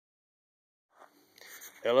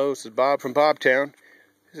Hello, this is Bob from Bobtown.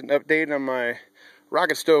 This is an update on my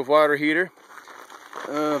rocket stove water heater,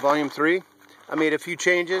 volume 3. I made a few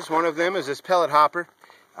changes. One of them is this pellet hopper.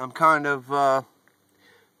 I'm kind of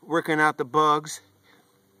working out the bugs.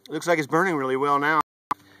 It looks like it's burning really well now.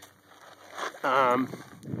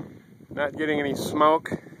 Not getting any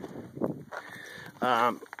smoke.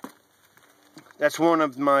 That's one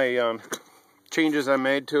of my changes I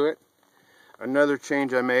made to it. Another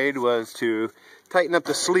change I made was to tighten up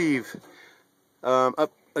the sleeve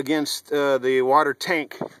up against the water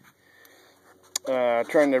tank,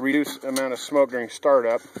 trying to reduce the amount of smoke during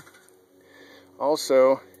startup.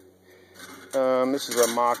 Also, this is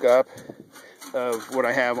a mock-up of what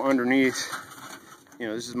I have underneath. You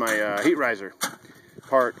know, this is my heat riser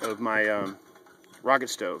part of my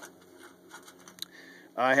rocket stove.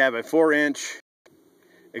 I have a 4-inch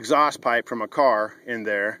exhaust pipe from a car in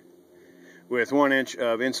there with 1 inch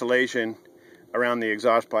of insulation around the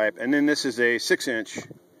exhaust pipe, and then this is a 6-inch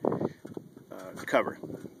cover.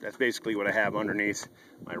 That's basically what I have underneath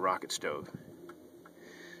my rocket stove.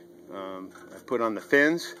 I put on the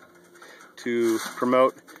fins to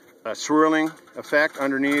promote a swirling effect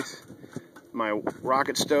underneath my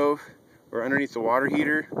rocket stove, or underneath the water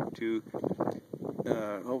heater, to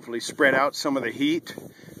hopefully spread out some of the heat,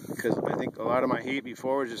 because I think a lot of my heat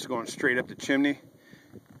before was just going straight up the chimney.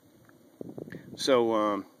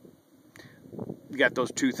 So we got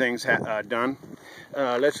those two things done.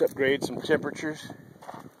 Let's upgrade some temperatures.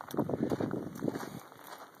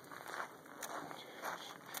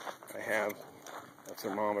 I have a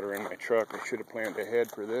thermometer in my truck. I should have planned ahead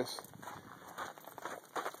for this.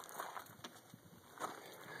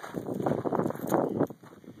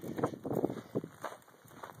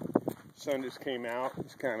 Sun just came out.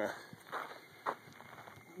 It's kind of a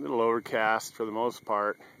little overcast for the most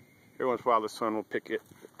part. Every once in a while the sun will peek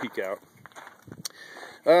out.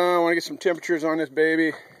 I want to get some temperatures on this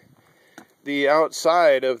baby. The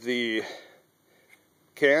outside of the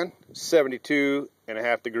can,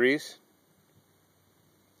 72.5 degrees.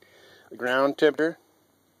 The ground temperature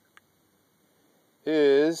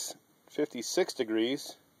is 56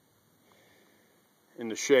 degrees in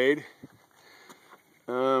the shade.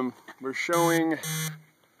 We're showing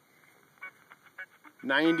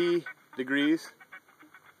 90 degrees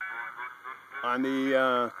on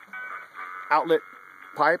the outlet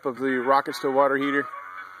pipe of the rocket stove water heater.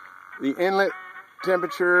 The inlet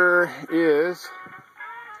temperature is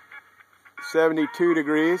 72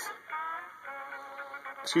 degrees.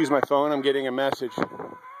 Excuse my phone, I'm getting a message.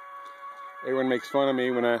 Everyone makes fun of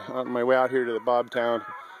me when on my way out here to the Bobtown,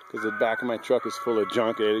 because the back of my truck is full of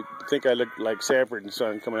junk. I think I look like Sanford and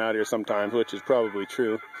Son coming out here sometimes, which is probably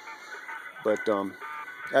true. But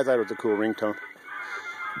I thought it was a cool ringtone.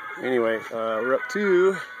 Anyway, we're up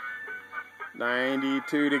to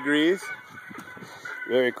 92 degrees.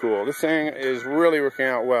 Very cool. This thing is really working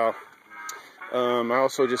out well. I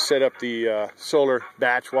also just set up the solar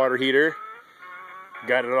batch water heater.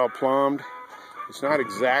 Got it all plumbed. It's not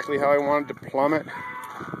exactly how I wanted to plumb it.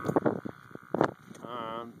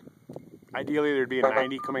 Ideally there'd be a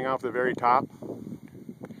 90 coming off the very top,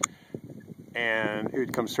 and it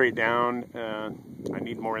would come straight down. I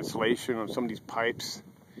need more insulation on some of these pipes.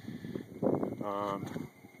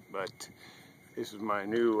 But this is my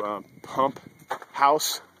new pump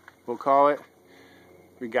house, we'll call it.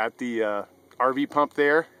 We got the RV pump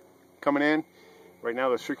there coming in. Right now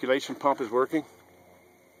the circulation pump is working.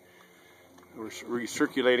 We're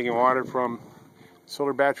recirculating water from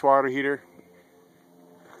solar batch water heater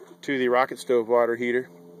to the rocket stove water heater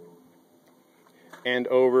and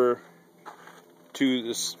over to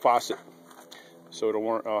this faucet.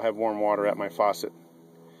 So I'll have warm water at my faucet,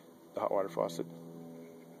 the hot water faucet.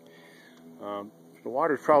 The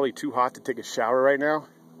water is probably too hot to take a shower right now.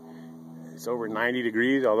 It's over 90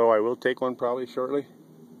 degrees, although I will take one probably shortly.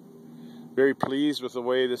 Very pleased with the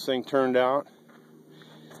way this thing turned out.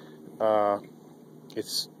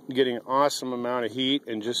 It's getting an awesome amount of heat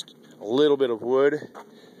and just a little bit of wood.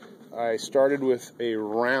 I started with a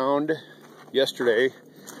round yesterday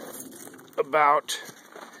about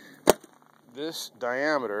this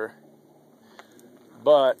diameter,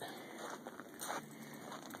 but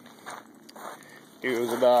it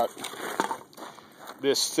was about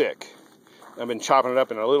this thick. I've been chopping it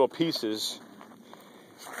up into little pieces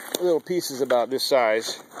about this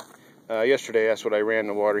size. Yesterday, that's what I ran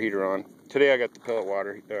the water heater on. Today I got the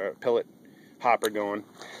pellet hopper going.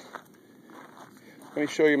 Let me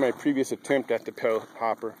show you my previous attempt at the pellet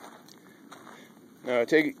hopper.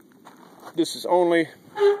 This is only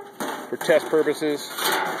for test purposes.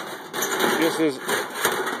 This is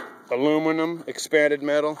aluminum expanded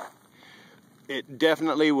metal. It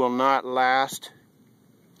definitely will not last,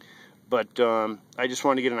 but I just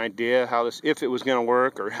wanted to get an idea how this, if it was going to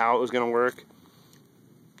work or how it was going to work.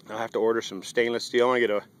 I'll have to order some stainless steel. I want to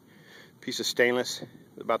get a piece of stainless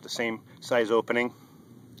about the same size opening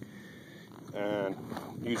and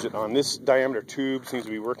use it on this diameter tube. Seems to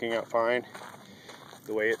be working out fine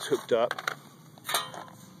the way it's hooked up.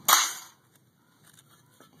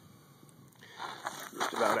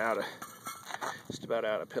 Just about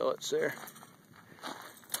out of pellets there,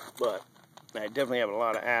 but I definitely have a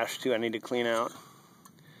lot of ash too I need to clean out.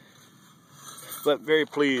 But very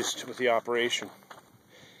pleased with the operation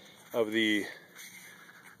of the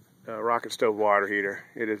rocket stove water heater.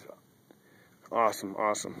 It is awesome.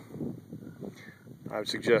 I would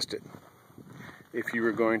suggest it. If you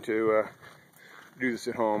were going to do this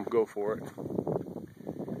at home, go for it.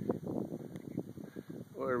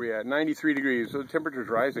 Where are we at? 93 degrees, so the temperature's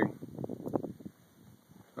rising.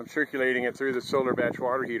 I'm circulating it through the solar batch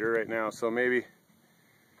water heater right now, so maybe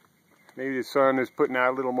the sun is putting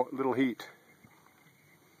out a little heat.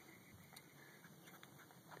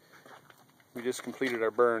 We just completed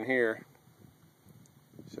our burn here.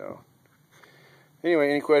 So anyway,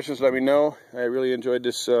 any questions, let me know. I really enjoyed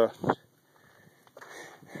this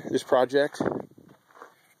this project.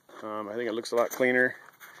 I think it looks a lot cleaner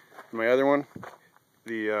than my other one.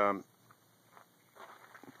 The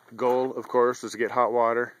goal, of course, is to get hot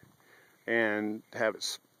water and have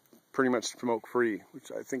it pretty much smoke free,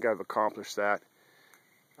 which I think I've accomplished that.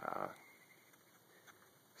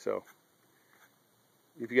 So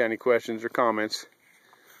if you got any questions or comments,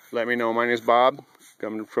 let me know. My name is Bob,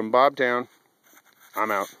 coming from Bobtown.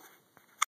 I'm out.